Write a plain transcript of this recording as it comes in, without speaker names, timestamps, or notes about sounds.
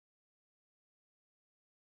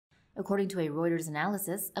According to a Reuters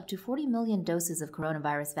analysis, up to 40 million doses of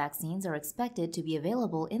coronavirus vaccines are expected to be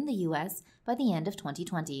available in the U.S. by the end of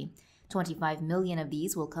 2020. 25 million of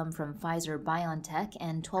these will come from Pfizer-BioNTech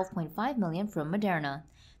and 12.5 million from Moderna.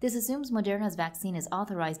 This assumes Moderna's vaccine is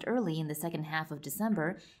authorized early in the second half of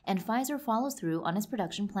December, and Pfizer follows through on its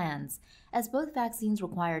production plans. As both vaccines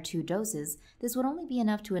require 2 doses, this would only be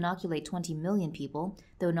enough to inoculate 20 million people,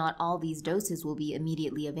 though not all these doses will be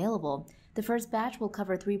immediately available. The first batch will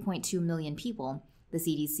cover 3.2 million people. The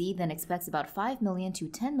CDC then expects about 5 million to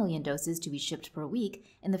 10 million doses to be shipped per week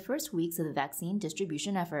in the first weeks of the vaccine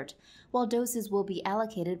distribution effort. While doses will be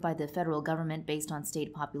allocated by the federal government based on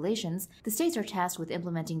state populations, the states are tasked with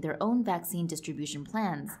implementing their own vaccine distribution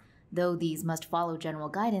plans, though these must follow general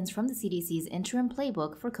guidance from the CDC's interim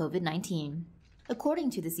playbook for COVID-19. According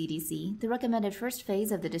to the CDC, the recommended first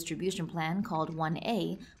phase of the distribution plan, called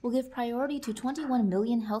 1A, will give priority to 21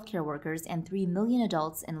 million healthcare workers and 3 million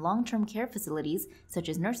adults in long-term care facilities, such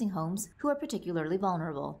as nursing homes, who are particularly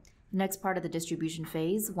vulnerable. The next part of the distribution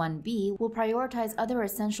phase, 1B, will prioritize other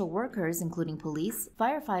essential workers, including police,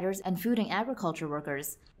 firefighters, and food and agriculture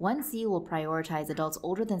workers. 1C will prioritize adults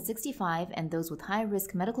older than 65 and those with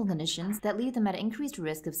high-risk medical conditions that leave them at increased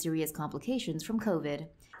risk of serious complications from COVID.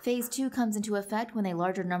 Phase 2 comes into effect when a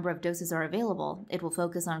larger number of doses are available. It will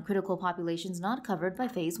focus on critical populations not covered by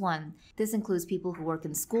Phase 1. This includes people who work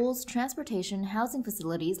in schools, transportation, housing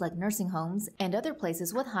facilities like nursing homes, and other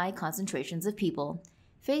places with high concentrations of people.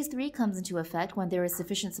 Phase 3 comes into effect when there is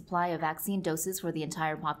sufficient supply of vaccine doses for the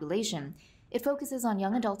entire population. It focuses on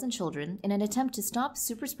young adults and children in an attempt to stop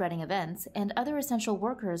super-spreading events and other essential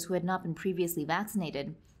workers who had not been previously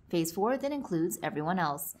vaccinated. Phase 4 then includes everyone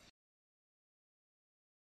else.